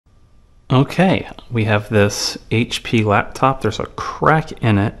Okay, we have this HP laptop. There's a crack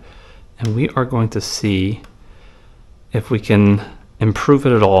in it, and we are going to see if we can improve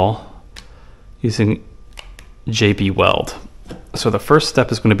it at all using JB Weld. So the first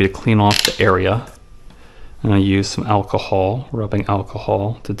step is going to be to clean off the area. I'm going to use some alcohol, rubbing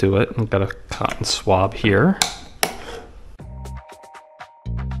alcohol to do it. I've got a cotton swab here.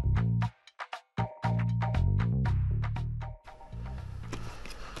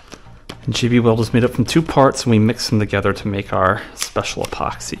 And JB Weld is made up from two parts, and we mix them together to make our special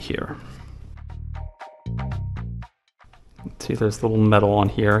epoxy here. See, there's a little metal on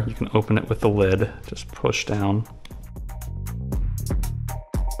here. You can open it with the lid. Just push down.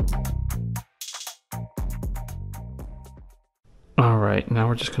 All right, now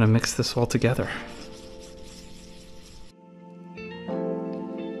we're just going to mix this all together.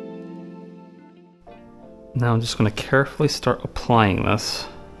 Now I'm just going to carefully start applying this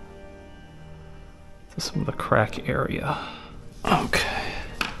to some of the crack area. Okay.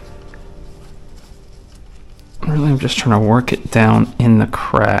 Really, I'm just trying to work it down in the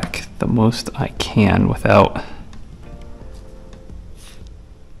crack the most I can without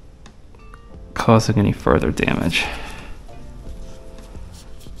causing any further damage.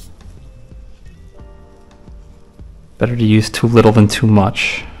 Better to use too little than too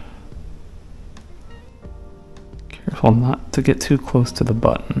much. Careful not to get too close to the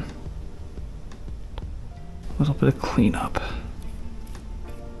button. A little bit of cleanup.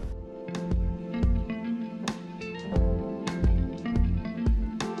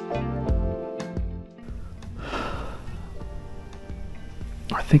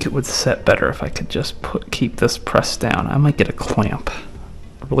 I think it would set better if I could just keep this pressed down. I might get a clamp,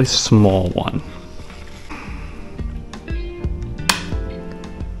 a really small one.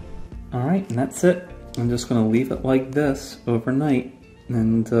 All right, and that's it. I'm just gonna leave it like this overnight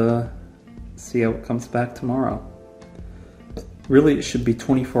and see how it comes back tomorrow. Really, it should be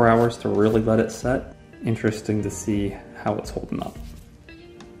 24 hours to really let it set. Interesting to see how it's holding up.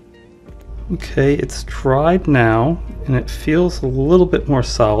 Okay, it's dried now, and it feels a little bit more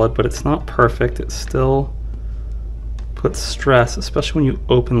solid, but it's not perfect. It still puts stress, especially when you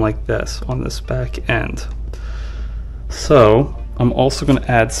open like this on this back end. So, I'm also going to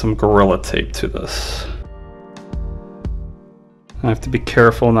add some Gorilla Tape to this. I have to be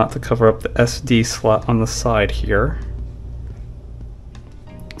careful not to cover up the SD slot on the side here.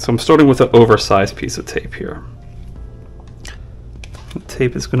 So I'm starting with an oversized piece of tape here. The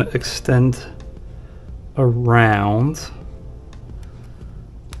tape is going to extend around.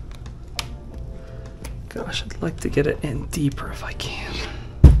 Gosh, I'd like to get it in deeper if I can.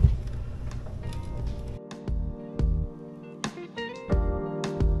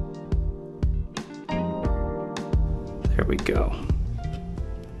 There we go.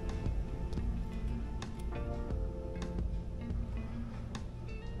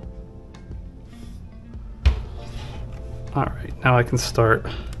 All right, now I can start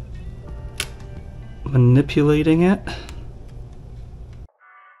manipulating it.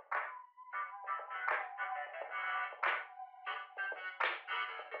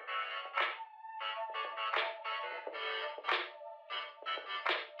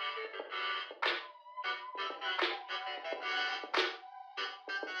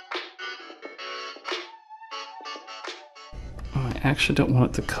 I actually don't want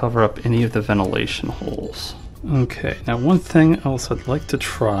it to cover up any of the ventilation holes. Okay, now one thing else I'd like to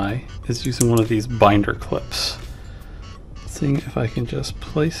try is using one of these binder clips. Seeing if I can just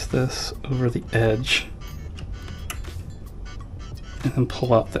place this over the edge and then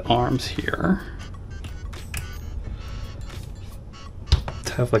pull out the arms here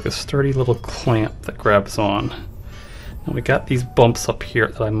to have like a sturdy little clamp that grabs on. Now we got these bumps up here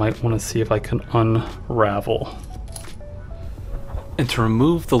that I might want to see if I can unravel. And to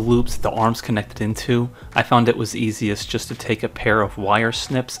remove the loops the arm's connected into, I found it was easiest just to take a pair of wire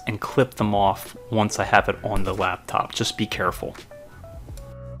snips and clip them off once I have it on the laptop. Just be careful.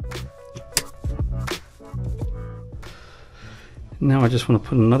 Now I just want to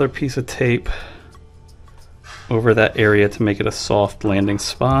put another piece of tape over that area to make it a soft landing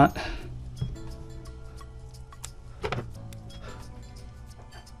spot.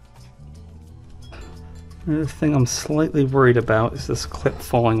 The thing I'm slightly worried about is this clip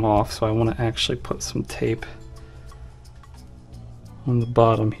falling off, so I want to actually put some tape on the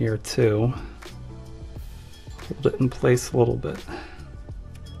bottom here too. Hold it in place a little bit.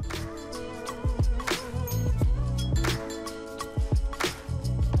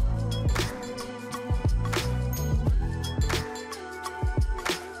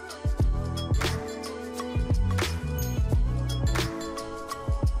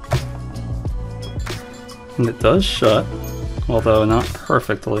 And it does shut, although not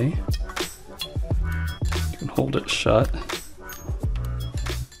perfectly. You can hold it shut.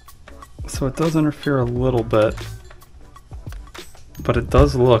 So it does interfere a little bit, but it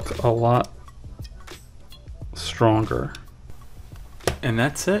does look a lot stronger. And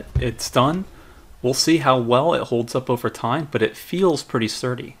that's it, it's done. We'll see how well it holds up over time, but it feels pretty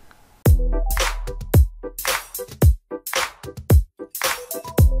sturdy.